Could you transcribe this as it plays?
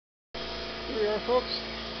Here we are, folks,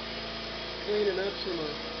 cleaning up some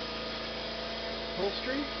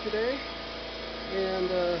upholstery today,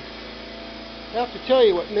 and I have to tell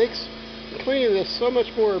you what makes cleaning this so much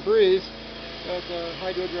more a breeze. Got the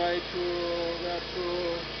hydro dry tool, that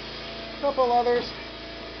tool, a couple others,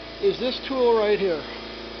 is this tool right here.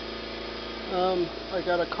 I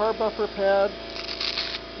got a car buffer pad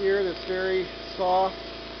here that's very soft,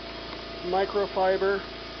 microfiber,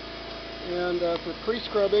 and for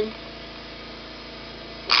pre-scrubbing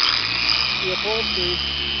the upholstery.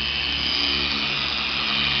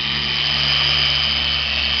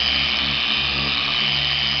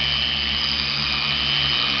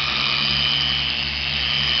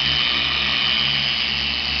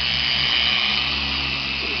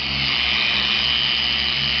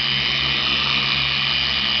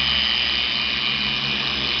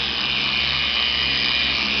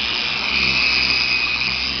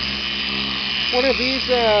 One of these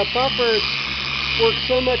buffers works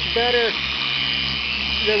so much better.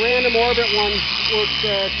 The random orbit one works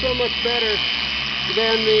so much better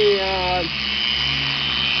than the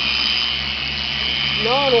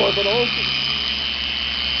non-orbital.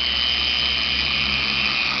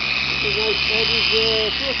 These nice edges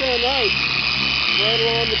feel kind of nice, right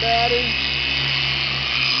along the batting.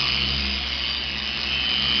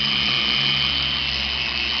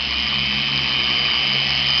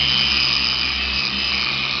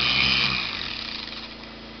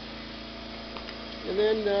 And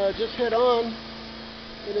then just head on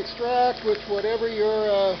and extract with whatever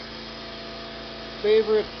your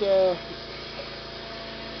favorite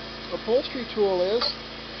upholstery tool is,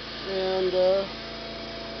 and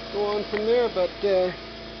go on from there. But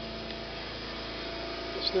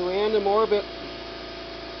it's the random orbit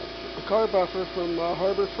car buffer from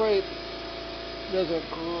Harbor Freight. It does a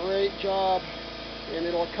great job, and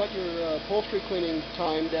it'll cut your upholstery cleaning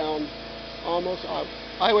time down almost,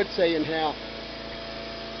 I would say, in half.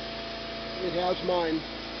 It has mine,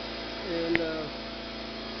 and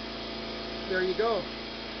there you go.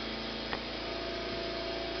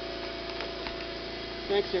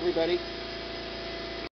 Thanks, everybody.